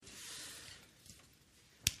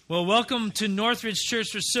Well, welcome to Northridge Church.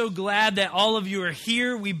 We're so glad that all of you are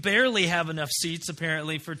here. We barely have enough seats,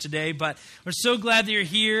 apparently, for today, but we're so glad that you're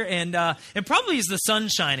here. And it probably is the sun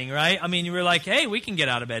shining, right? I mean, you were like, hey, we can get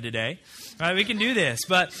out of bed today, right? We can do this.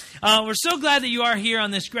 But we're so glad that you are here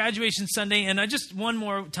on this graduation Sunday. And one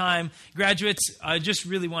more time, graduates, I just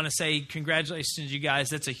really want to say congratulations to you guys.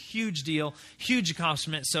 That's a huge deal, huge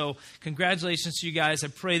accomplishment. So congratulations to you guys. I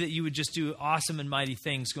pray that you would just do awesome and mighty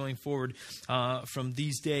things going forward from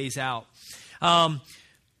these days out.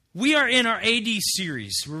 We are in our AD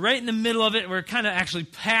series. We're right in the middle of it. We're kind of actually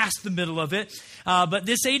past the middle of it. But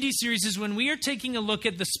this AD series is when we are taking a look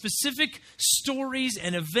at the specific stories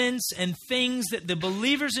and events and things that the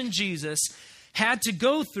believers in Jesus had to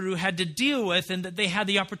go through, had to deal with, and that they had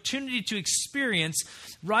the opportunity to experience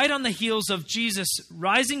right on the heels of Jesus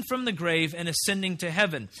rising from the grave and ascending to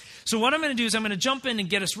heaven. So what I'm going to do is I'm going to jump in and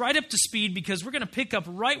get us right up to speed because we're going to pick up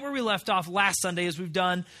right where we left off last Sunday as we've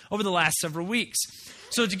done over the last several weeks.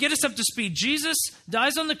 So to get us up to speed, Jesus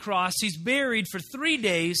dies on the cross. He's buried for 3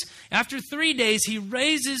 days. After 3 days, he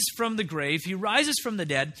raises from the grave. He rises from the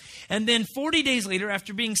dead. And then 40 days later,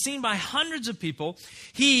 after being seen by hundreds of people,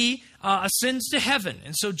 he ascends to heaven.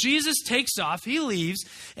 And so Jesus takes off. He leaves.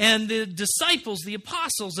 And the disciples, the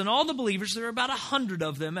apostles, and all the believers, there are about 100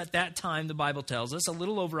 of them at that time, the Bible tells us, a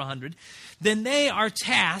little over 100. Then they are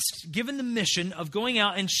tasked, given the mission of going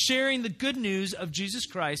out and sharing the good news of Jesus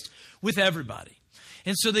Christ with everybody.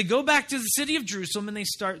 And so they go back to the city of Jerusalem and they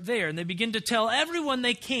start there. And they begin to tell everyone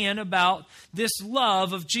they can about this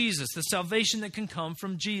love of Jesus, the salvation that can come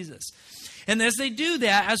from Jesus. And as they do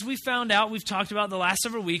that, as we found out, we've talked about the last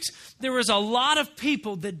several weeks, there was a lot of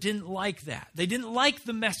people that didn't like that. They didn't like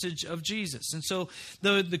the message of Jesus. And so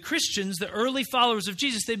the Christians, the early followers of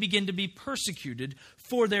Jesus, they begin to be persecuted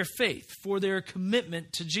for their faith, for their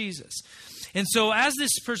commitment to Jesus. And so as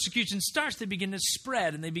this persecution starts, they begin to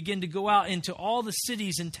spread and they begin to go out into all the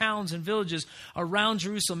cities and towns and villages around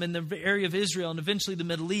Jerusalem in the area of Israel and eventually the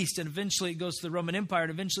Middle East, and eventually it goes to the Roman Empire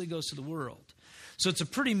and eventually it goes to the world. So it's a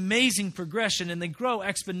pretty amazing progression, and they grow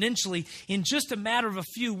exponentially. In just a matter of a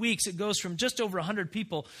few weeks, it goes from just over 100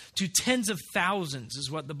 people to tens of thousands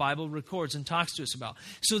is what the Bible records and talks to us about.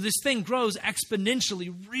 So this thing grows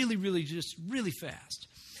exponentially really fast.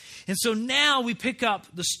 And so now we pick up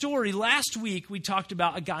the story. Last week, we talked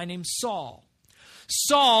about a guy named Saul.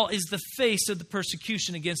 Saul is the face of the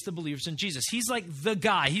persecution against the believers in Jesus. He's like the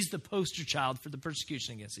guy. He's the poster child for the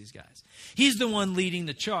persecution against these guys. He's the one leading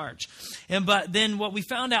the charge. But then what we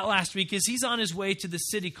found out last week is he's on his way to the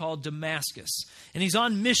city called Damascus. And he's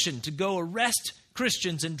on mission to go arrest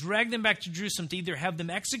Christians and drag them back to Jerusalem to either have them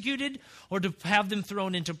executed or to have them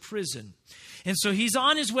thrown into prison. And so he's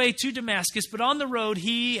on his way to Damascus, but on the road,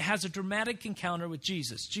 he has a dramatic encounter with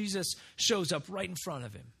Jesus. Jesus shows up right in front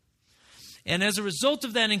of him. And as a result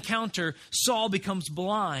of that encounter, Saul becomes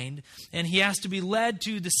blind, and he has to be led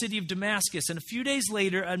to the city of Damascus. And a few days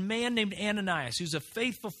later, a man named Ananias, who's a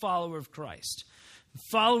faithful follower of Christ,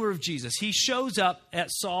 follower of Jesus, he shows up at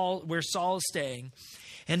Saul, where Saul is staying,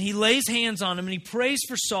 and he lays hands on him, and he prays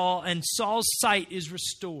for Saul, and Saul's sight is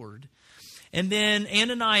restored. And then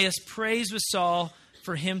Ananias prays with Saul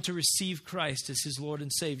for him to receive Christ as his Lord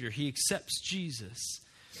and Savior. He accepts Jesus.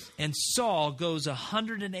 And Saul goes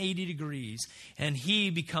 180 degrees, and he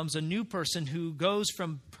becomes a new person who goes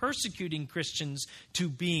from persecuting Christians to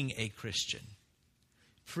being a Christian.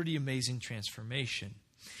 Pretty amazing transformation.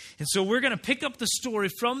 And so we're going to pick up the story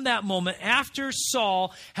from that moment after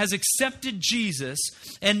Saul has accepted Jesus.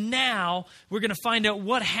 And now we're going to find out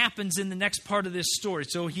what happens in the next part of this story.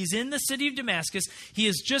 So he's in the city of Damascus. He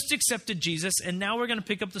has just accepted Jesus. And now we're going to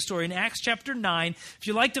pick up the story in Acts chapter 9. If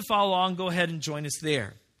you'd like to follow along, go ahead and join us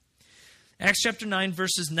there. Acts chapter 9,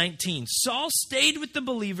 verses 19. Saul stayed with the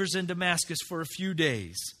believers in Damascus for a few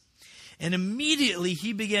days. And immediately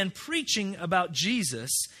he began preaching about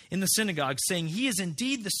Jesus in the synagogue, saying, "He is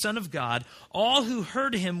indeed the Son of God." All who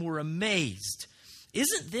heard him were amazed.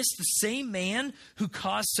 "Isn't this the same man who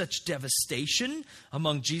caused such devastation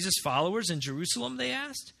among Jesus' followers in Jerusalem?" they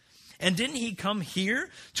asked. "And didn't he come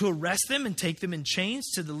here to arrest them and take them in chains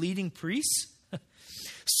to the leading priests?"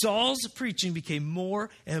 Saul's preaching became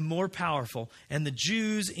more and more powerful, and the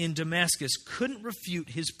Jews in Damascus couldn't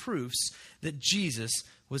refute his proofs that Jesus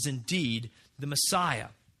was indeed the Messiah.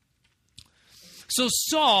 So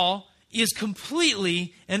Saul is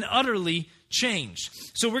completely and utterly changed.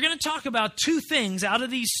 So we're going to talk about two things out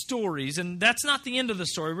of these stories, and that's not the end of the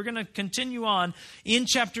story. We're going to continue on in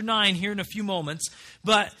chapter 9 here in a few moments.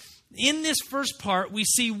 But in this first part, we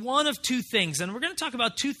see one of two things, and we're going to talk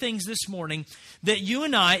about two things this morning that you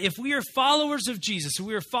and I, if we are followers of Jesus, if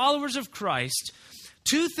we are followers of Christ,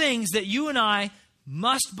 two things that you and I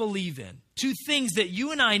must believe in. Two things that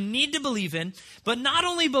you and I need to believe in, but not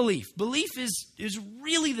only belief. Belief is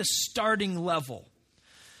really the starting level.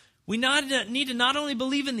 We need to not only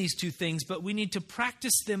believe in these two things, but we need to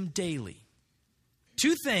practice them daily.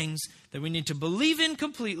 Two things that we need to believe in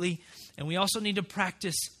completely, and we also need to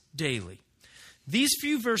practice daily. These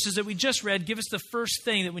few verses that we just read give us the first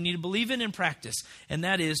thing that we need to believe in and practice, and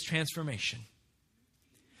that is transformation.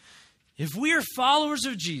 If we are followers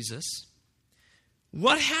of Jesus,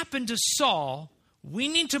 what happened to Saul, we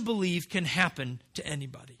need to believe can happen to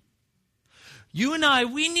anybody. You and I,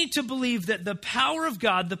 we need to believe that the power of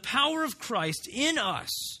God, the power of Christ in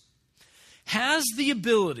us, has the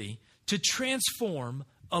ability to transform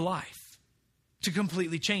a life, to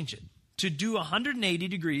completely change it, to do 180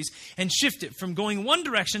 degrees and shift it from going one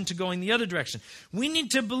direction to going the other direction. We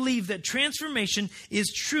need to believe that transformation is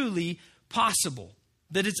truly possible,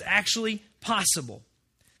 that it's actually possible,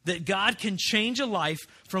 that God can change a life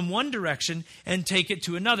from one direction and take it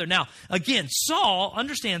to another. Now, again,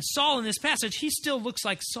 understand Saul in this passage, he still looks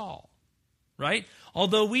like Saul, right?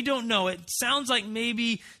 Although we don't know, it sounds like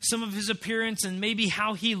maybe some of his appearance and maybe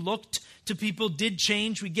how he looked to people did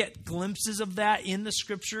change. We get glimpses of that in the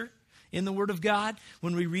Scripture, in the Word of God,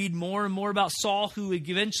 when we read more and more about Saul, who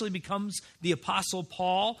eventually becomes the Apostle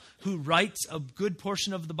Paul, who writes a good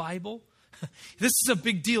portion of the Bible. This is a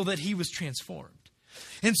big deal that he was transformed.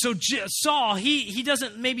 And so Saul, he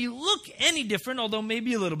doesn't maybe look any different, although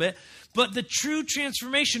maybe a little bit, but the true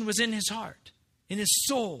transformation was in his heart, in his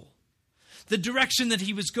soul, the direction that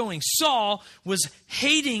he was going. Saul was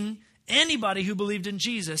hating anybody who believed in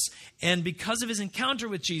Jesus, and because of his encounter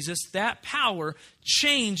with Jesus, that power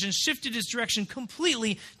changed and shifted his direction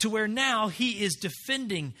completely to where now he is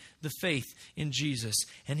defending the faith in Jesus,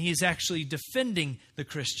 and he is actually defending the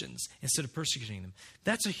Christians instead of persecuting them.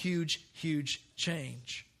 That's a huge, huge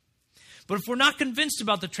change. But if we're not convinced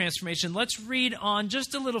about the transformation, let's read on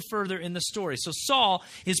just a little further in the story. So Saul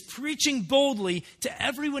is preaching boldly to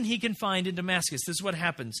everyone he can find in Damascus. This is what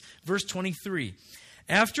happens. Verse 23.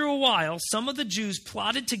 After a while, some of the Jews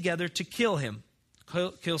plotted together to kill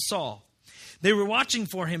Saul. They were watching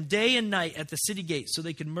for him day and night at the city gate so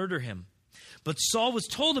they could murder him. But Saul was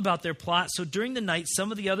told about their plot, so during the night,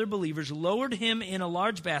 some of the other believers lowered him in a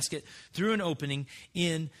large basket through an opening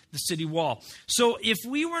in the city wall. So if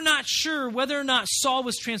we were not sure whether or not Saul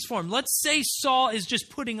was transformed, let's say Saul is just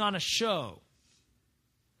putting on a show.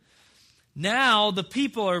 Now the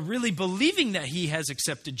people are really believing that he has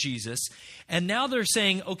accepted Jesus, and now they're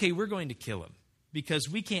saying, okay, we're going to kill him because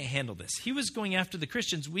we can't handle this. He was going after the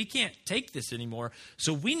Christians. We can't take this anymore,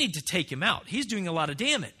 so we need to take him out. He's doing a lot of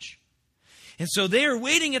damage. And so they are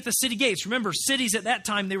waiting at the city gates. Remember, cities at that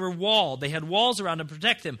time, they were walled. They had walls around to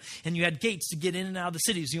protect them, and you had gates to get in and out of the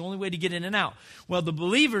city. It was the only way to get in and out. Well, the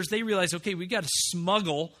believers, they realized, okay, we've got to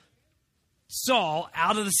smuggle Saul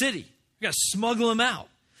out of the city. We've got to smuggle him out.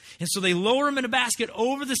 And so they lower him in a basket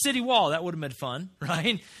over the city wall. That would have been fun,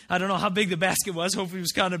 right? I don't know how big the basket was. Hopefully it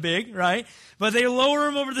was kind of big, right? But they lower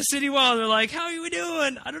him over the city wall. They're like, how are we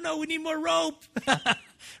doing? I don't know. We need more rope,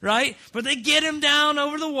 right? But they get him down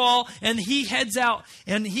over the wall, and he heads out,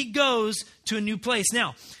 and he goes to a new place.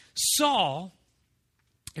 Now, Saul,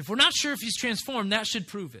 if we're not sure if he's transformed, that should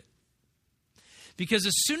prove it. Because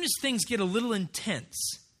as soon as things get a little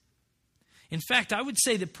intense, in fact, I would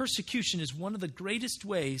say that persecution is one of the greatest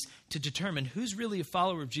ways to determine who's really a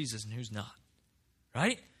follower of Jesus and who's not,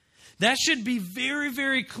 right? That should be very,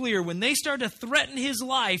 very clear when they start to threaten his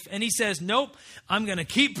life and he says, nope, I'm going to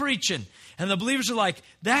keep preaching. And the believers are like,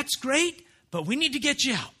 that's great, but we need to get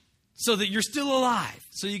you out so that you're still alive,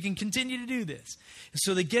 so you can continue to do this. And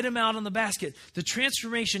so they get him out on the basket. The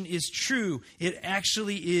transformation is true. It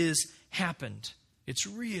actually is happened. It's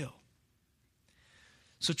real.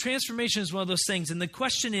 So transformation is one of those things. And the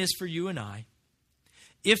question is for you and I,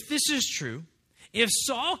 if this is true, if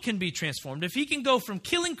Saul can be transformed, if he can go from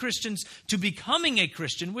killing Christians to becoming a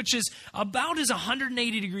Christian, which is about as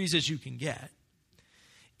 180 degrees as you can get,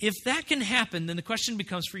 if that can happen, then the question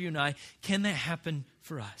becomes for you and I, can that happen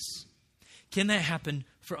for us? Can that happen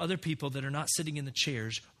for other people that are not sitting in the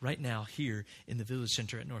chairs right now here in the Village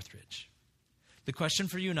Center at Northridge? The question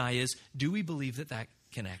for you and I is, do we believe that that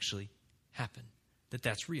can actually happen? That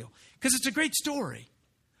that's real? Because it's a great story.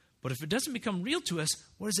 But if it doesn't become real to us,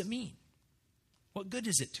 what does it mean? What good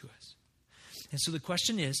is it to us? And so the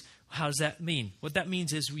question is, how does that mean? What that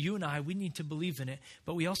means is you and I, we need to believe in it,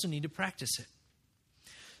 but we also need to practice it.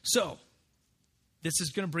 So, this is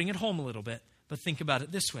going to bring it home a little bit, but think about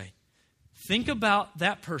it this way. Think about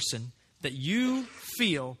that person that you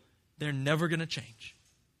feel they're never going to change.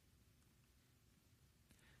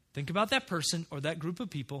 Think about that person or that group of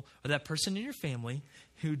people or that person in your family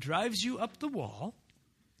who drives you up the wall,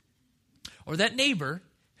 or that neighbor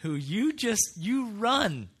who you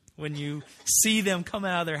run when you see them come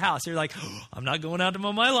out of their house. You're like, oh, I'm not going out to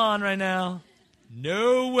mow my lawn right now.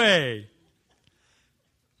 No way.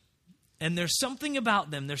 And there's something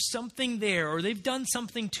about them. There's something there, or they've done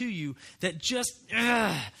something to you that just,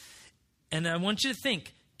 and I want you to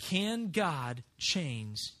think, can God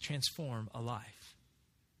transform a life?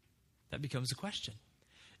 That becomes a question.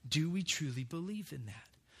 Do we truly believe in that?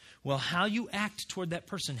 Well, how you act toward that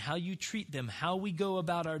person, how you treat them, how we go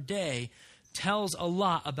about our day tells a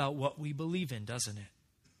lot about what we believe in, doesn't it?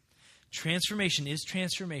 Transformation. Is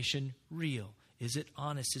transformation real? Is it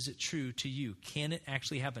honest? Is it true to you? Can it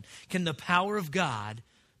actually happen? Can the power of God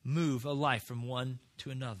move a life from one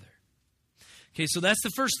to another? Okay, so that's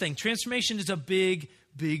the first thing. Transformation is a big,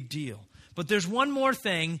 big deal. But there's one more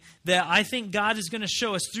thing that I think God is going to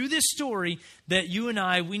show us through this story that you and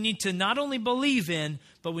I, we need to not only believe in,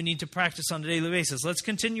 but we need to practice on a daily basis. Let's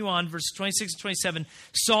continue on, verse 26 and 27.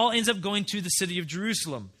 Saul ends up going to the city of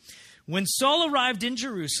Jerusalem. When Saul arrived in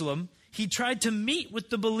Jerusalem, he tried to meet with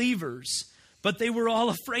the believers, but they were all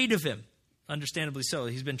afraid of him. Understandably so.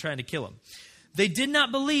 He's been trying to kill him. They did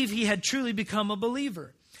not believe he had truly become a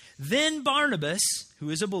believer. Then Barnabas, who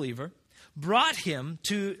is a believer, brought him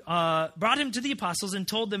to the apostles and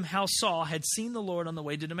told them how Saul had seen the Lord on the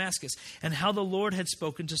way to Damascus and how the Lord had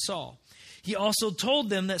spoken to Saul. He also told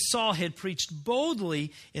them that Saul had preached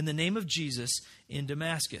boldly in the name of Jesus in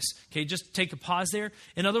Damascus. Okay, just take a pause there.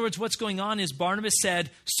 In other words, what's going on is Barnabas said,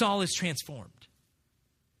 Saul is transformed.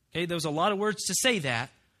 Okay, there was a lot of words to say that,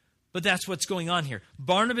 but that's what's going on here.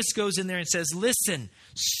 Barnabas goes in there and says, listen,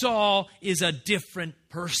 Saul is a different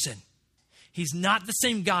person. He's not the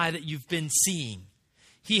same guy that you've been seeing.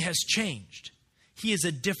 He has changed. He is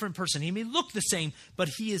a different person. He may look the same, but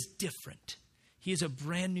he is different. He is a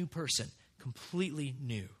brand new person, completely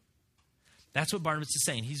new. That's what Barnabas is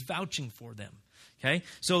saying. He's vouching for them. Okay,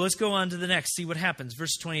 so let's go on to the next, see what happens.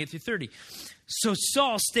 Verse 28 through 30. So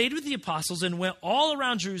Saul stayed with the apostles and went all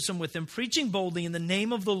around Jerusalem with them, preaching boldly in the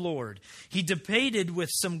name of the Lord. He debated with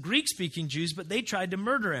some Greek-speaking Jews, but they tried to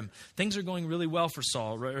murder him. Things are going really well for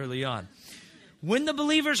Saul early on. When the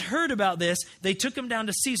believers heard about this, they took him down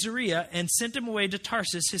to Caesarea and sent him away to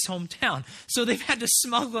Tarsus, his hometown. So they've had to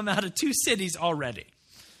smuggle him out of 2 cities already,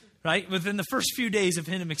 right? Within the first few days of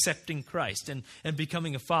him accepting Christ and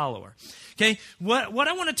becoming a follower. Okay, what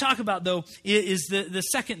I want to talk about, though, is the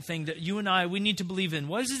second thing that you and I, we need to believe in.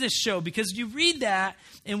 What does this show? Because you read that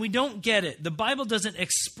and we don't get it. The Bible doesn't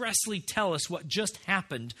expressly tell us what just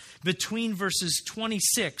happened between verses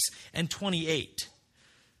 26 and 28.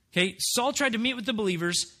 Okay, Saul tried to meet with the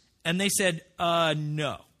believers, and they said,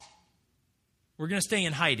 no. We're going to stay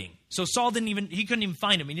in hiding. So Saul couldn't even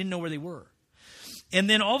find them. He didn't know where they were. And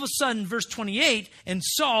then all of a sudden, verse 28, and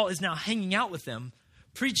Saul is now hanging out with them,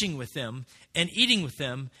 preaching with them, and eating with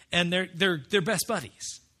them, and they're best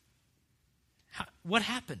buddies. What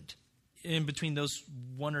happened in between those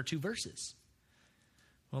 1 or 2 verses?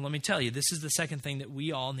 Well, let me tell you, this is the second thing that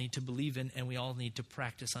we all need to believe in and we all need to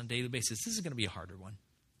practice on a daily basis. This is going to be a harder one.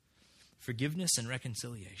 Forgiveness and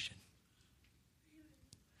reconciliation.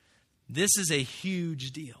 This is a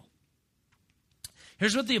huge deal.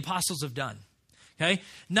 Here's what the apostles have done. Okay?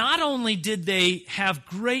 Not only did they have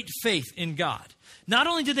great faith in God, not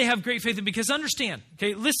only did they have great faith, because understand,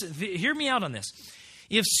 okay, listen, hear me out on this.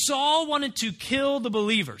 If Saul wanted to kill the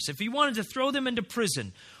believers, if he wanted to throw them into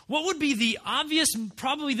prison, what would be the obvious,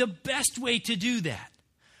 probably the best way to do that?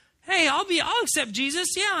 Hey, I'll accept Jesus.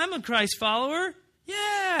 Yeah, I'm a Christ follower.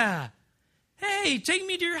 Yeah. Hey, take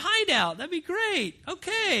me to your hideout. That'd be great.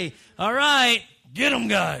 Okay. All right. Get them,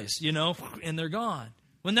 guys. And they're gone.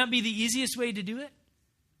 Wouldn't that be the easiest way to do it?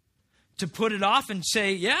 To put it off and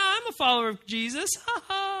say, yeah, I'm a follower of Jesus. Ha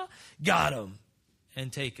ha. Got him.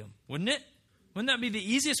 And take him. Wouldn't it? Wouldn't that be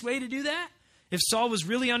the easiest way to do that? If Saul was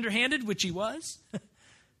really underhanded, which he was,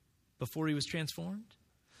 before he was transformed.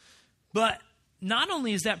 But not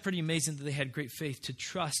only is that pretty amazing that they had great faith to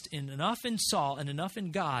trust enough in Saul and enough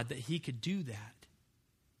in God that he could do that.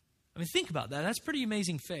 I mean, think about that. That's pretty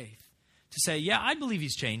amazing faith. To say, yeah, I believe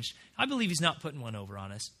he's changed. I believe he's not putting one over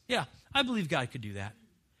on us. Yeah, I believe God could do that.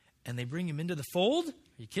 And they bring him into the fold? Are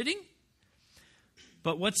you kidding?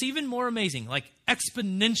 But what's even more amazing, like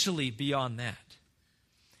exponentially beyond that,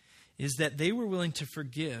 is that they were willing to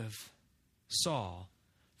forgive Saul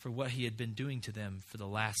for what he had been doing to them for the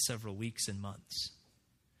last several weeks and months.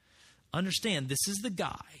 Understand, this is the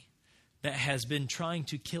guy that has been trying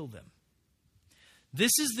to kill them.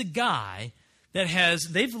 This is the guy that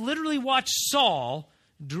they've literally watched Saul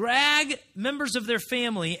drag members of their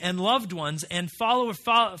family and loved ones and fellow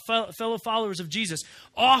followers of Jesus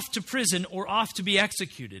off to prison or off to be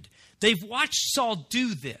executed. They've watched Saul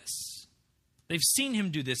do this. They've seen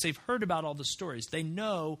him do this. They've heard about all the stories. They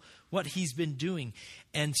know what he's been doing.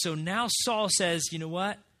 And so now Saul says, you know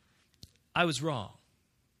what? I was wrong.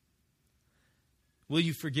 Will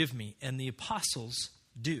you forgive me? And the apostles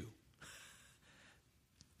do.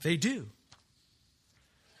 They do.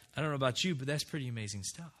 I don't know about you, but that's pretty amazing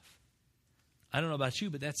stuff. I don't know about you,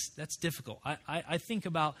 but that's difficult. I think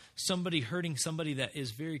about somebody hurting somebody that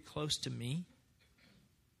is very close to me.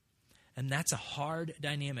 And that's a hard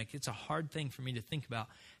dynamic. It's a hard thing for me to think about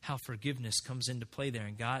how forgiveness comes into play there.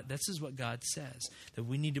 And God, this is what God says, that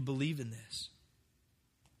we need to believe in this.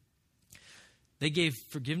 They gave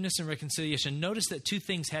forgiveness and reconciliation. Notice that two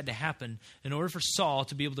things had to happen in order for Saul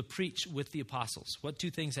to be able to preach with the apostles. What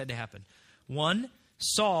two things had to happen? One,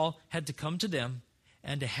 Saul had to come to them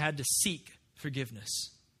and had to seek forgiveness.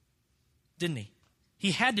 Didn't he?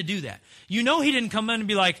 He had to do that. You know he didn't come in and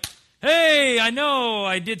be like, hey, I know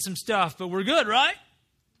I did some stuff, but we're good, right?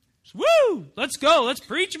 Woo! Let's go. Let's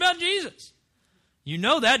preach about Jesus. You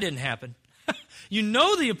know that didn't happen. You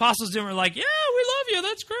know the apostles didn't were like, yeah, we love you.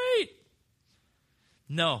 That's great.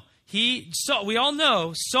 No, we all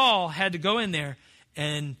know Saul had to go in there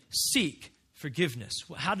and seek forgiveness.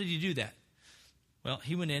 How did he do that? Well,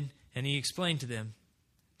 he went in and he explained to them,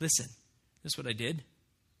 listen, this is what I did.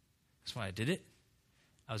 That's why I did it.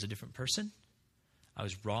 I was a different person. I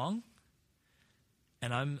was wrong.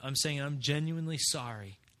 And I'm saying I'm genuinely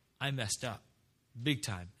sorry. I messed up big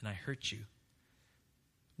time and I hurt you.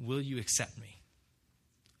 Will you accept me?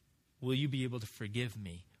 Will you be able to forgive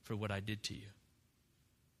me for what I did to you?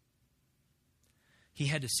 He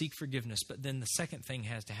had to seek forgiveness, but then the second thing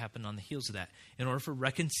has to happen on the heels of that. In order for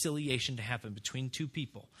reconciliation to happen between two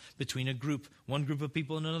people, between one group of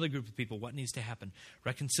people and another group of people, what needs to happen?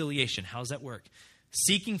 Reconciliation. How does that work?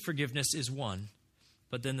 Seeking forgiveness is one,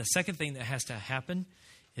 but then the second thing that has to happen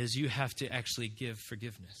is you have to actually give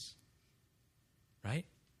forgiveness. Right?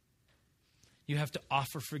 You have to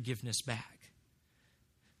offer forgiveness back.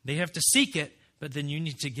 They have to seek it, but then you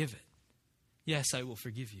need to give it. Yes, I will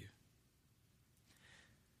forgive you.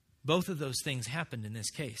 Both of those things happened in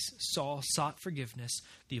this case. Saul sought forgiveness.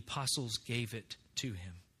 The apostles gave it to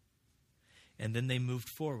him. And then they moved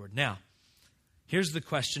forward. Now, here's the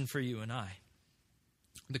question for you and I.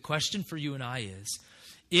 The question for you and I is,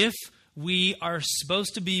 if we are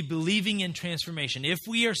supposed to be believing in transformation, if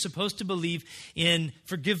we are supposed to believe in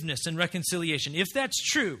forgiveness and reconciliation, if that's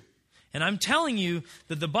true, and I'm telling you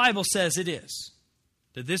that the Bible says it is,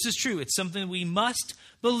 that this is true. It's something we must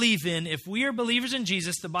believe in. If we are believers in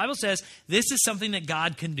Jesus, the Bible says this is something that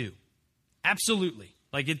God can do. Absolutely.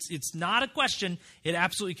 Like it's not a question. It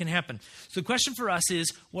absolutely can happen. So the question for us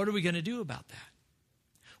is, what are we going to do about that?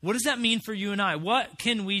 What does that mean for you and I? What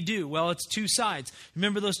can we do? Well, it's two sides.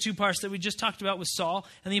 Remember those two parts that we just talked about with Saul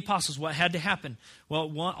and the apostles. What had to happen?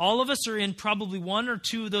 Well, all of us are in probably one or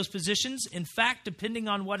two of those positions. In fact, depending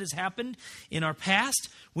on what has happened in our past,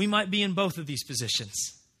 we might be in both of these positions.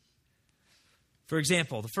 For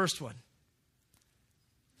example, the first one.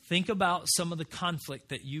 Think about some of the conflict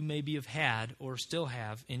that you maybe have had or still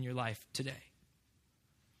have in your life today.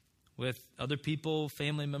 With other people,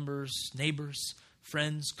 family members, neighbors,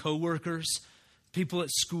 friends, co-workers, people at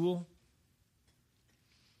school.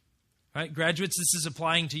 Right? Graduates, this is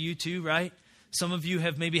applying to you too, right? Some of you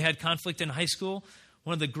have maybe had conflict in high school.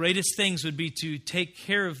 One of the greatest things would be to take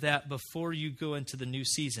care of that before you go into the new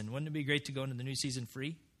season. Wouldn't it be great to go into the new season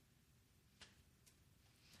free?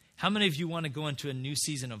 How many of you want to go into a new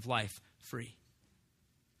season of life free?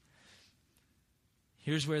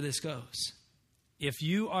 Here's where this goes. If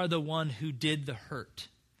you are the one who did the hurt,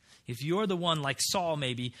 if you're the one like Saul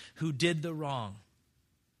maybe who did the wrong,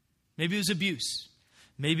 maybe it was abuse,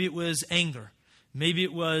 maybe it was anger, maybe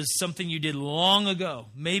it was something you did long ago,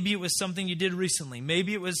 maybe it was something you did recently,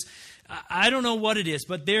 maybe it was, I don't know what it is,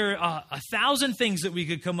 but there are 1,000 things that we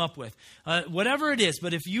could come up with. Whatever it is,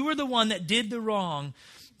 but if you were the one that did the wrong,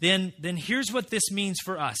 then here's what this means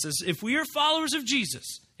for us. Is if we are followers of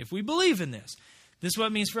Jesus, if we believe in this, this is what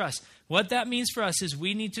it means for us. What that means for us is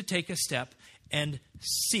we need to take a step and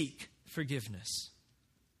seek forgiveness.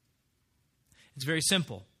 It's very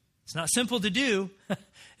simple. It's not simple to do.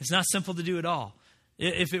 It's not simple to do at all.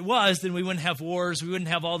 If it was, then we wouldn't have wars. We wouldn't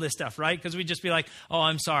have all this stuff, right? Because we'd just be like, oh,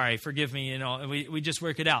 I'm sorry, forgive me, and we just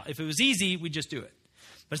work it out. If it was easy, we'd just do it.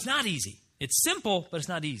 But it's not easy. It's simple, but it's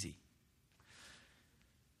not easy.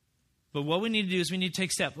 But what we need to do is we need to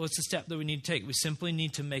take steps. What's the step that we need to take? We simply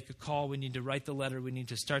need to make a call. We need to write the letter. We need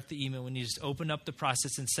to start the email. We need to open up the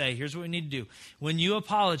process and say, here's what we need to do. When you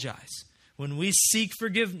apologize, when we seek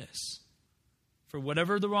forgiveness for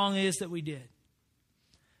whatever the wrong is that we did,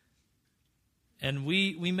 and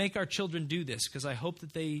we make our children do this because I hope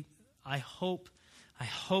that they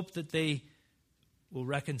will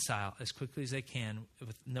reconcile as quickly as they can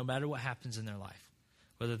with no matter what happens in their life,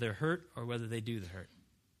 whether they're hurt or whether they do the hurt.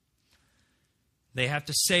 They have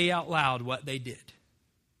to say out loud what they did.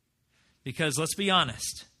 Because let's be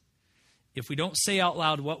honest, if we don't say out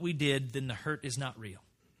loud what we did, then the hurt is not real,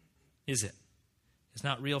 is it? It's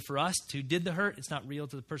not real for us who did the hurt. It's not real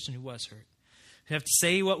to the person who was hurt. We have to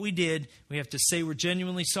say what we did. We have to say we're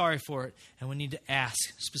genuinely sorry for it. And we need to ask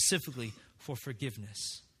specifically for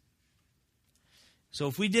forgiveness. So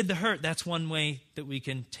if we did the hurt, that's one way that we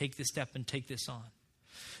can take this step and take this on.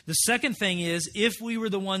 The second thing is, if we were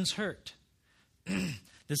the ones hurt,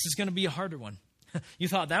 this is going to be a harder one. You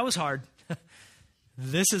thought that was hard.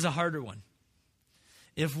 This is a harder one.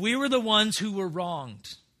 If we were the ones who were wronged,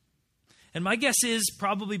 and my guess is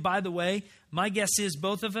probably, by the way, my guess is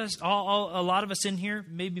both of us, a lot of us in here,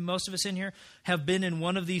 maybe most of us in here, have been in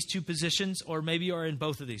one of these two positions or maybe are in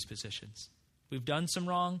both of these positions. We've done some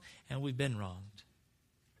wrong and we've been wronged.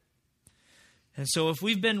 And so if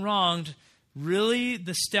we've been wronged, really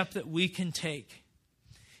the step that we can take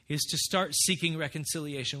is to start seeking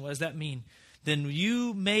reconciliation. What does that mean? Then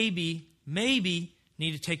you maybe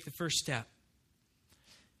need to take the first step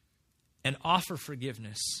and offer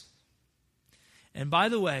forgiveness. And by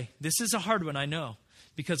the way, this is a hard one, I know,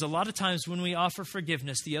 because a lot of times when we offer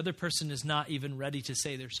forgiveness, the other person is not even ready to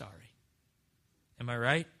say they're sorry. Am I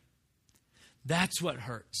right? That's what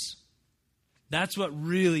hurts. That's what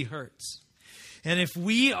really hurts. And if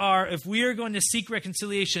we are going to seek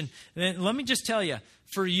reconciliation, then let me just tell you,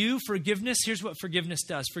 for you, forgiveness, here's what forgiveness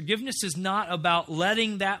does. Forgiveness is not about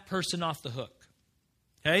letting that person off the hook.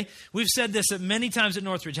 Okay? We've said this many times at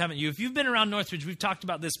Northridge, haven't you? If you've been around Northridge, we've talked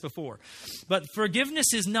about this before. But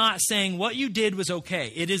forgiveness is not saying what you did was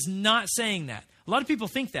okay. It is not saying that. A lot of people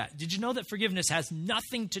think that. Did you know that forgiveness has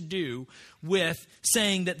nothing to do with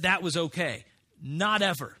saying that that was okay? Not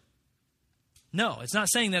ever. No, it's not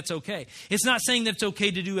saying that's okay. It's not saying that it's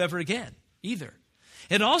okay to do ever again either.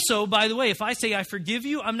 And also, by the way, if I say I forgive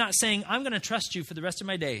you, I'm not saying I'm going to trust you for the rest of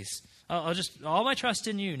my days. I'll just, all my trust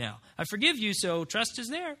in you now. I forgive you, so trust is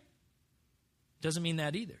there. Doesn't mean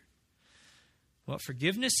that either. What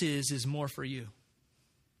forgiveness is more for you.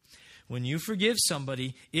 When you forgive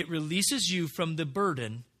somebody, it releases you from the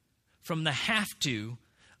burden, from the have to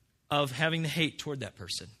of having the hate toward that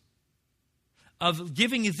person, of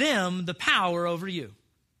giving them the power over you.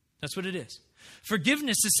 That's what it is.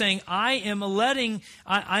 Forgiveness is saying, I am allowing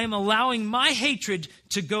my hatred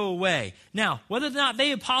to go away. Now, whether or not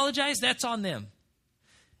they apologize, that's on them.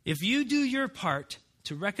 If you do your part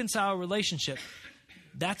to reconcile a relationship,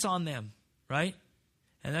 that's on them, right?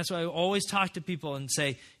 And that's why I always talk to people and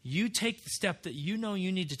say, you take the step that you know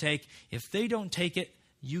you need to take. If they don't take it,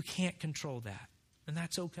 you can't control that. And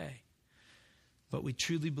that's okay. But we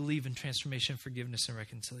truly believe in transformation, forgiveness, and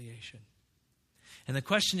reconciliation. And the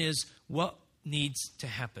question is, what needs to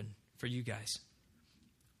happen for you guys?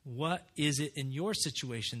 What is it in your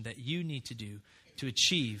situation that you need to do to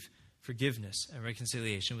achieve forgiveness and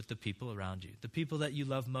reconciliation with the people around you, the people that you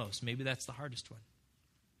love most? Maybe that's the hardest one.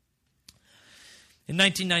 In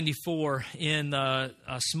 1994, in a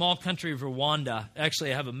small country of Rwanda,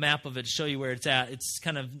 actually I have a map of it to show you where it's at. It's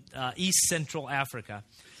kind of East Central Africa.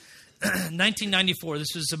 1994,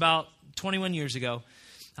 this was about 21 years ago.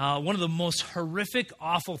 One of the most horrific,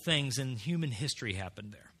 awful things in human history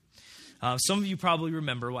happened there. Some of you probably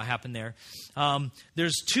remember what happened there.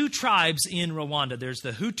 There's two tribes in Rwanda. There's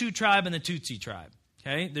the Hutu tribe and the Tutsi tribe.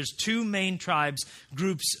 Okay? There's two main tribes,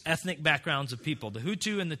 groups, ethnic backgrounds of people, the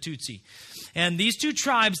Hutu and the Tutsi. And these two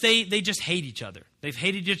tribes, they just hate each other. They've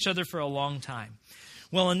hated each other for a long time.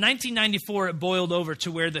 Well, in 1994, it boiled over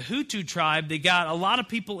to where the Hutu tribe, they got a lot of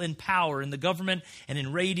people in power in the government and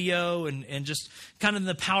in radio and just kind of in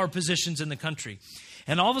the power positions in the country.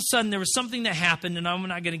 And all of a sudden, there was something that happened, and I'm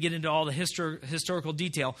not going to get into all the historical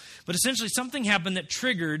detail, but essentially something happened that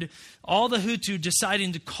triggered all the Hutu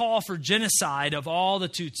deciding to call for genocide of all the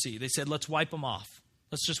Tutsi. They said, let's wipe them off.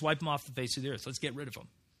 Let's just wipe them off the face of the earth. Let's get rid of them.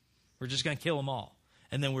 We're just going to kill them all,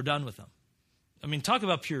 and then we're done with them. I mean, talk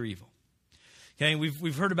about pure evil. Okay,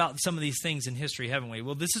 we've heard about some of these things in history, haven't we?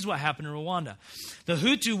 Well, this is what happened in Rwanda. The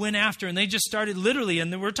Hutu went after, and they just started literally,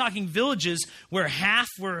 and we're talking villages where half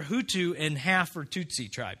were Hutu and half were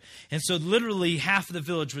Tutsi tribe. And so literally half of the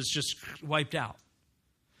village was just wiped out.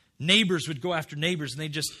 neighbors would go after neighbors,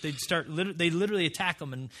 and they'd literally attack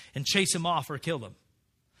them and chase them off or kill them.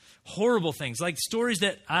 Horrible things, like stories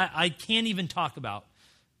that I can't even talk about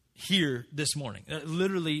here this morning.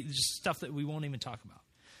 Literally just stuff that we won't even talk about.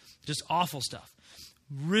 Just awful stuff.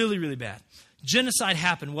 Really, really bad. Genocide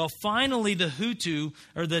happened. Well, finally the Hutu,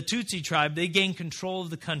 or the Tutsi tribe, they gained control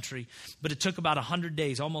of the country, but it took about 100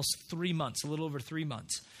 days, almost 3 months, a little over 3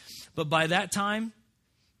 months. But by that time,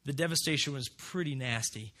 the devastation was pretty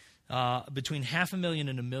nasty. Between 500,000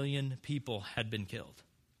 and 1 million people had been killed.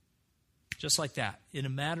 Just like that, in a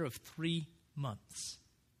matter of 3 months.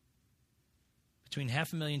 Between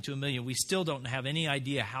 500,000 to 1 million. We still don't have any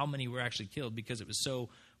idea how many were actually killed because it was so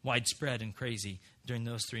widespread and crazy during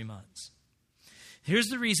those 3 months. Here's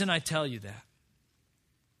the reason I tell you that.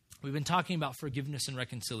 We've been talking about forgiveness and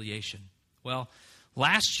reconciliation. Well,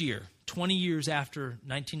 last year, 20 years after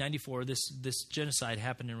 1994, this genocide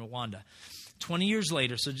happened in Rwanda. 20 years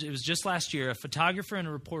later, so it was just last year, a photographer and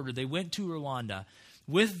a reporter, they went to Rwanda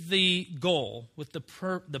with the goal, with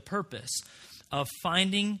the purpose of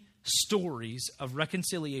finding stories of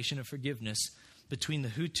reconciliation and forgiveness between the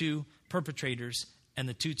Hutu perpetrators and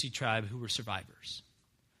the Tutsi tribe who were survivors.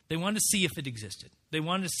 They wanted to see if it existed. They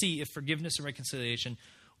wanted to see if forgiveness and reconciliation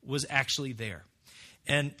was actually there.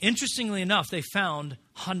 And interestingly enough, they found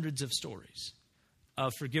hundreds of stories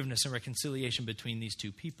of forgiveness and reconciliation between these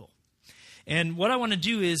two people. And what I want to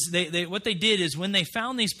do is, what they did is when they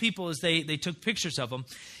found these people is they took pictures of them.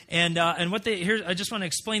 And here, I just want to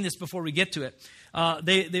explain this before we get to it.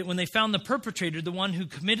 When they found the perpetrator, the one who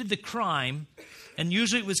committed the crime, and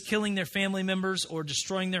usually it was killing their family members or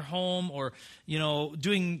destroying their home or,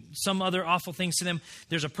 doing some other awful things to them.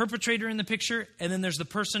 There's a perpetrator in the picture, and then there's the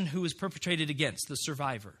person who was perpetrated against, the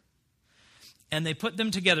survivor. And they put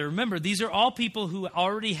them together. Remember, these are all people who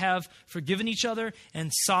already have forgiven each other and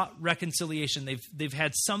sought reconciliation. They've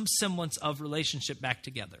had some semblance of relationship back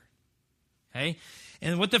together. Okay?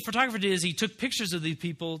 And what the photographer did is he took pictures of these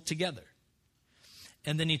people together.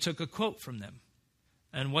 And then he took a quote from them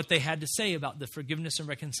and what they had to say about the forgiveness and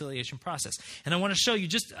reconciliation process. And I want to show you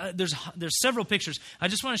there's several pictures. I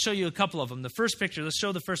just want to show you a couple of them. The first picture, let's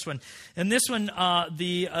show the first one. And this one,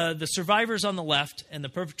 the survivors on the left and the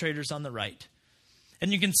perpetrators on the right.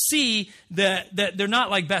 And you can see that they're not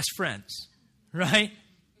like best friends, right?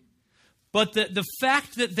 But the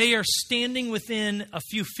fact that they are standing within a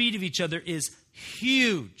few feet of each other is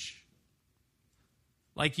huge.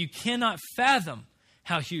 Like, you cannot fathom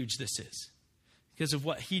how huge this is because of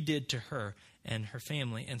what he did to her and her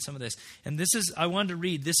family and some of this. And I wanted to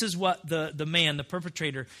read, this is what the man, the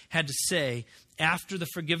perpetrator, had to say after the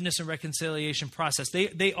forgiveness and reconciliation process.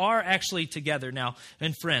 They are actually together now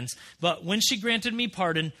and friends. But when she granted me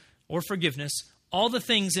pardon or forgiveness, all the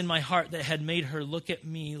things in my heart that had made her look at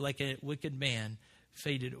me like a wicked man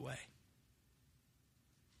faded away.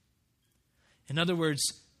 In other words,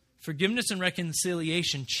 forgiveness and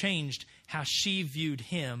reconciliation changed how she viewed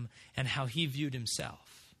him and how he viewed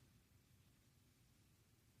himself.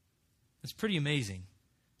 It's pretty amazing.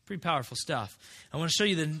 Pretty powerful stuff. I want to show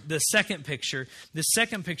you the second picture. The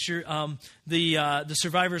second picture, the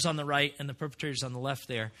survivors on the right and the perpetrators on the left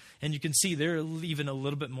there. And you can see they're even a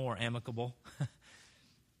little bit more amicable.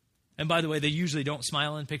 And by the way, they usually don't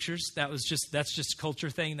smile in pictures. That's just a culture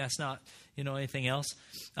thing. That's not, anything else.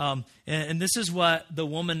 And this is what the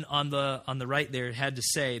woman on the right there had to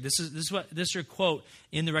say. This is her quote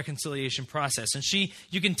in the reconciliation process. And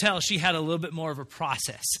you can tell she had a little bit more of a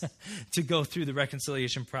process to go through the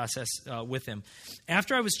reconciliation process with him.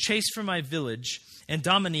 After I was chased from my village, and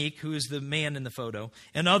Dominique, who is the man in the photo,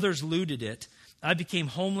 and others looted it, I became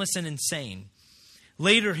homeless and insane.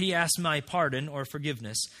 Later, he asked my pardon or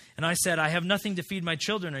forgiveness, and I said, I have nothing to feed my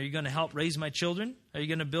children. Are you going to help raise my children? Are you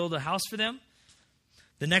going to build a house for them?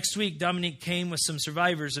 The next week, Dominique came with some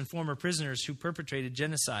survivors and former prisoners who perpetrated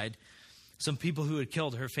genocide, some people who had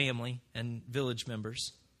killed her family and village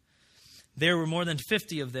members. There were more than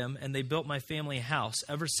 50 of them, and they built my family a house.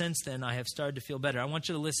 Ever since then, I have started to feel better. I want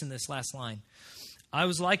you to listen to this last line. I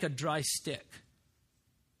was like a dry stick.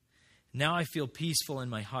 Now I feel peaceful in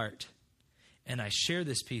my heart. And I share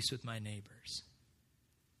this peace with my neighbors.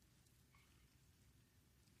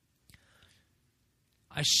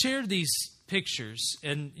 I share these pictures,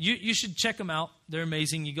 and you should check them out. They're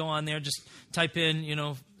amazing. You go on there, just type in,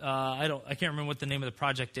 I can't remember what the name of the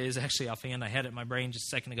project is. Actually, offhand, I had it in my brain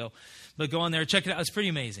just a second ago. But go on there, check it out. It's pretty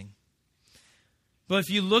amazing. But if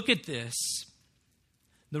you look at this,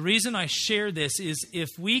 the reason I share this is if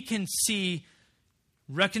we can see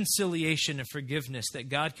reconciliation and forgiveness that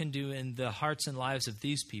God can do in the hearts and lives of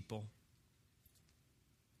these people,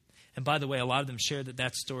 And by the way, a lot of them share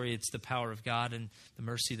that story, it's the power of God and the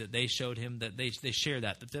mercy that they showed him, that they share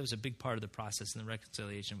that was a big part of the process in the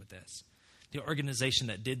reconciliation with this. The organization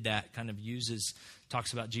that did that kind of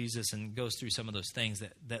talks about Jesus and goes through some of those things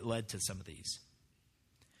that led to some of these.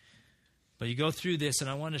 But you go through this, and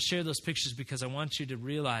I want to share those pictures because I want you to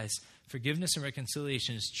realize forgiveness and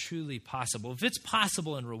reconciliation is truly possible. If it's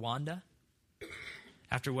possible in Rwanda,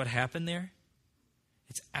 after what happened there,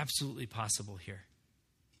 it's absolutely possible here.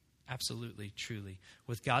 Absolutely, truly.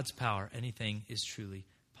 With God's power, anything is truly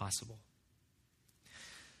possible.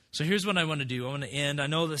 So here's what I want to do. I want to end. I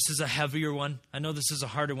know this is a heavier one. I know this is a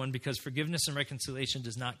harder one because forgiveness and reconciliation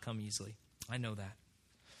does not come easily. I know that.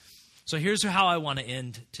 So here's how I want to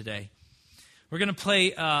end today. We're going to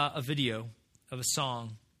play a video of a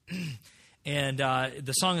song. And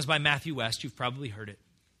the song is by Matthew West. You've probably heard it.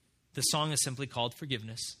 The song is simply called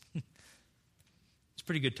Forgiveness. It's a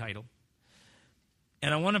pretty good title.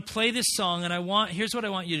 And I want to play this song, and here's what I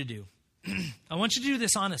want you to do. I want you to do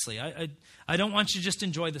this honestly. I don't want you to just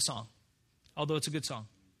enjoy the song, although it's a good song.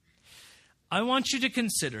 I want you to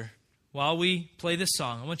consider, while we play this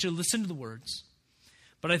song, I want you to listen to the words.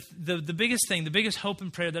 But the biggest thing, the biggest hope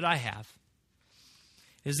and prayer that I have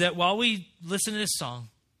is that while we listen to this song,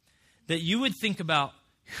 that you would think about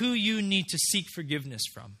who you need to seek forgiveness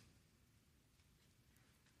from.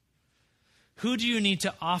 Who do you need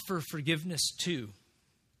to offer forgiveness to?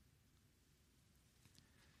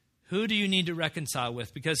 Who do you need to reconcile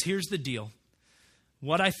with? Because here's the deal.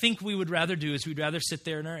 What I think we would rather do is we'd rather sit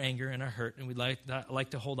there in our anger and our hurt, and we'd like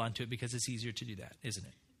to hold on to it because it's easier to do that, isn't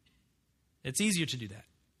it? It's easier to do that.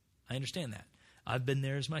 I understand that. I've been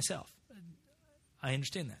there as myself. I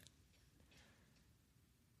understand that.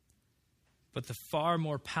 But the far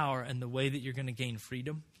more power and the way that you're going to gain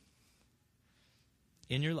freedom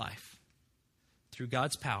in your life through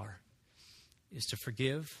God's power is to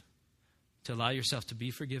forgive, to allow yourself to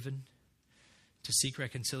be forgiven, to seek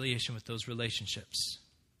reconciliation with those relationships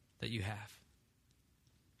that you have.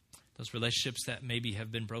 Those relationships that maybe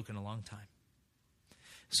have been broken a long time.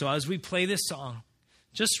 So as we play this song,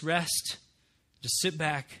 just rest, just sit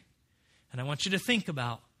back, and I want you to think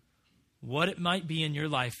about what it might be in your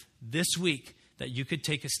life this week that you could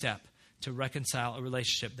take a step to reconcile a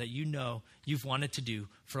relationship that you know you've wanted to do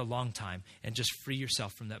for a long time and just free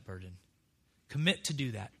yourself from that burden. Commit to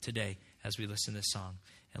do that today as we listen to this song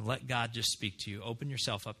and let God just speak to you. Open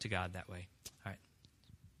yourself up to God that way. All right.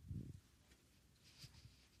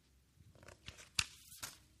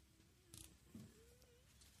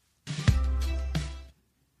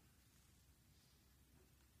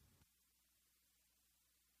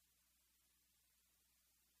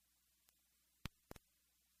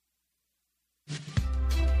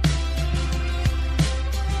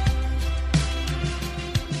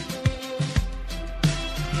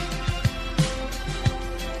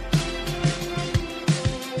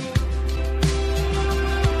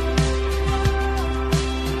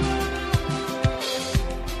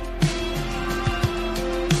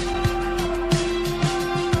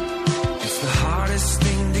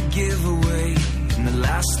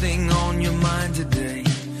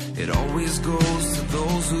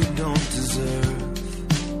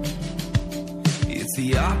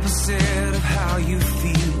 The opposite of how you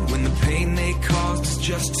feel when the pain they caused is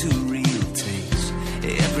just too real. Takes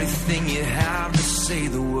everything you have to say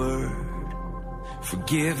the word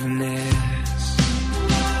forgiveness.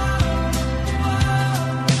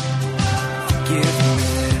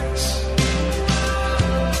 Forgiveness.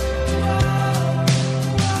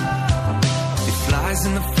 It flies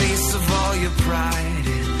in the face of all your pride.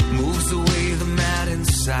 It moves away the mad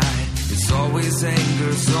inside. It's always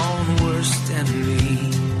anger's own worst enemy.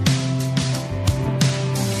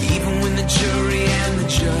 Even when the jury and the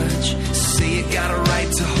judge say you got a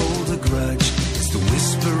right to hold a grudge, it's the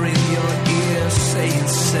whisper in your ear saying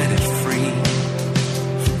set it free.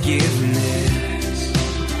 Forgiveness.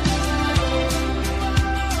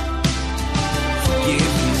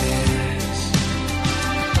 Forgiveness.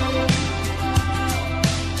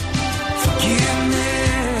 Forgiveness.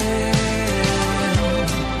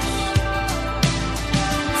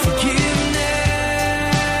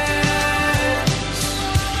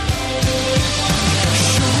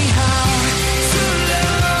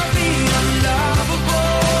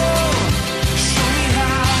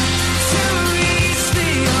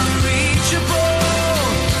 Unreal.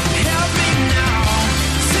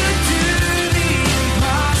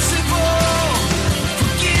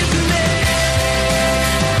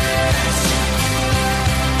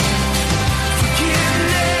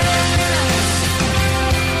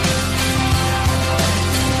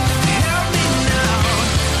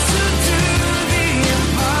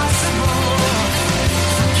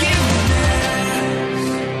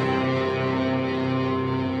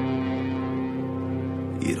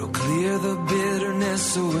 It'll clear the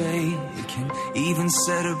bitterness away. It can even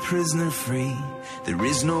set a prisoner free. There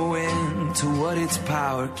is no end to what its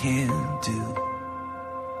power can do.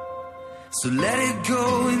 So let it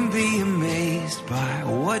go and be amazed by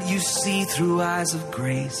what you see through eyes of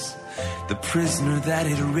grace. The prisoner that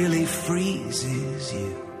it really frees is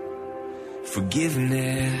you.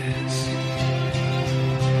 Forgiveness.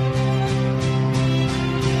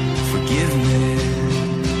 Forgiveness.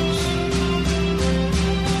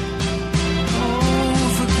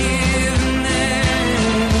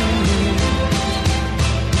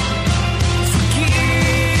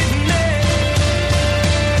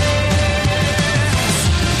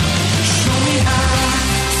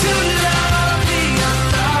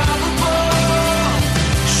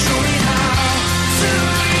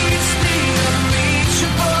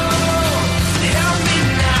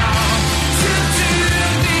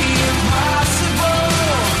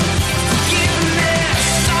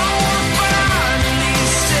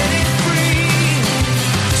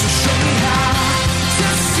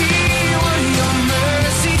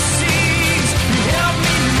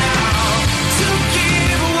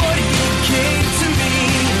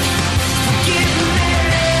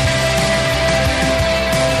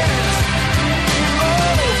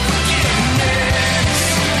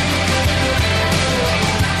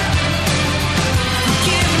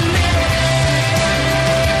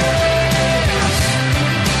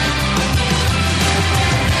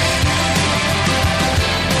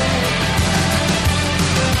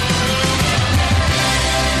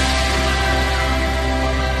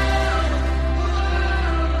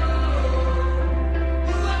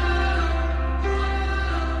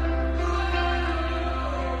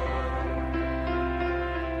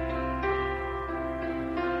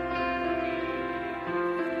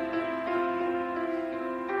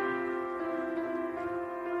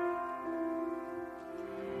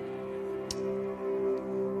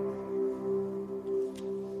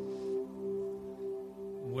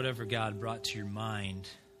 Whatever God brought to your mind,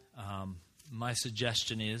 my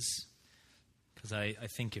suggestion is, because I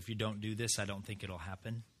think if you don't do this, I don't think it'll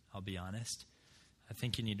happen. I'll be honest. I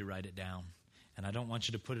think you need to write it down. And I don't want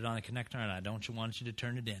you to put it on a connector, and I don't want you to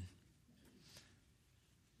turn it in.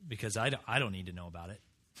 Because I don't need to know about it.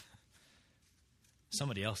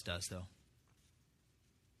 Somebody else does, though.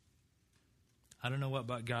 I don't know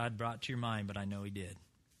what God brought to your mind, but I know he did.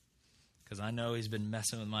 Because I know he's been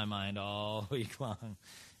messing with my mind all week long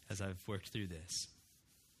as I've worked through this.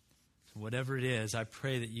 So whatever it is, I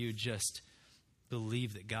pray that you just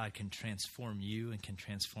believe that God can transform you and can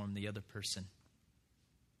transform the other person.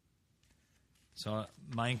 So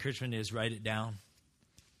my encouragement is write it down.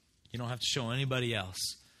 You don't have to show anybody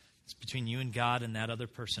else. It's between you and God and that other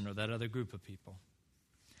person or that other group of people.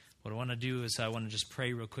 What I want to do is I want to just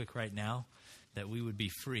pray real quick right now that we would be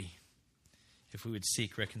free if we would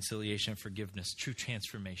seek reconciliation, forgiveness, true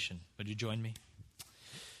transformation. Would you join me?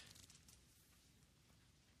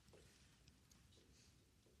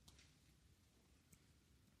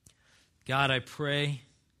 God, I pray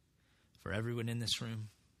for everyone in this room,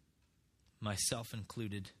 myself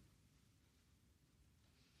included.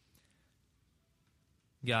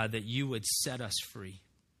 God, that you would set us free.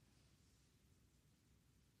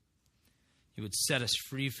 You would set us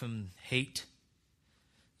free from hate.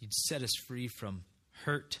 You'd set us free from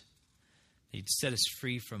hurt. You'd set us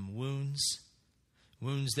free from wounds.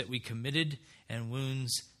 Wounds that we committed and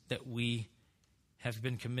wounds that we have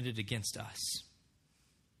been committed against us.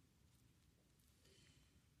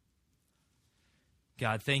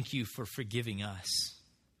 God, thank you for forgiving us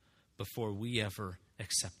before we ever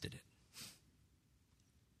accepted it.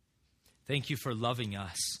 Thank you for loving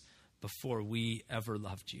us before we ever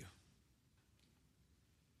loved you.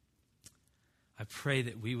 I pray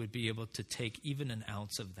that we would be able to take even an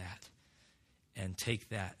ounce of that and take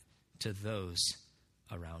that to those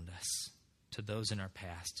around us, to those in our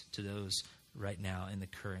past, to those right now in the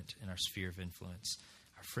current, in our sphere of influence,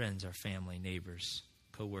 our friends, our family, neighbors,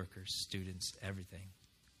 co-workers, students, everything.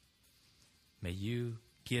 May you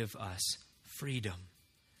give us freedom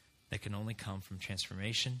that can only come from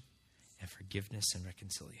transformation and forgiveness and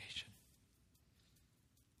reconciliation.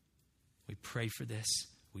 We pray for this.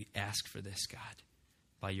 We ask for this, God,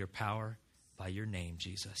 by your power, by your name,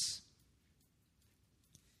 Jesus.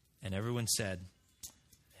 And everyone said,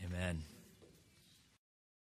 amen.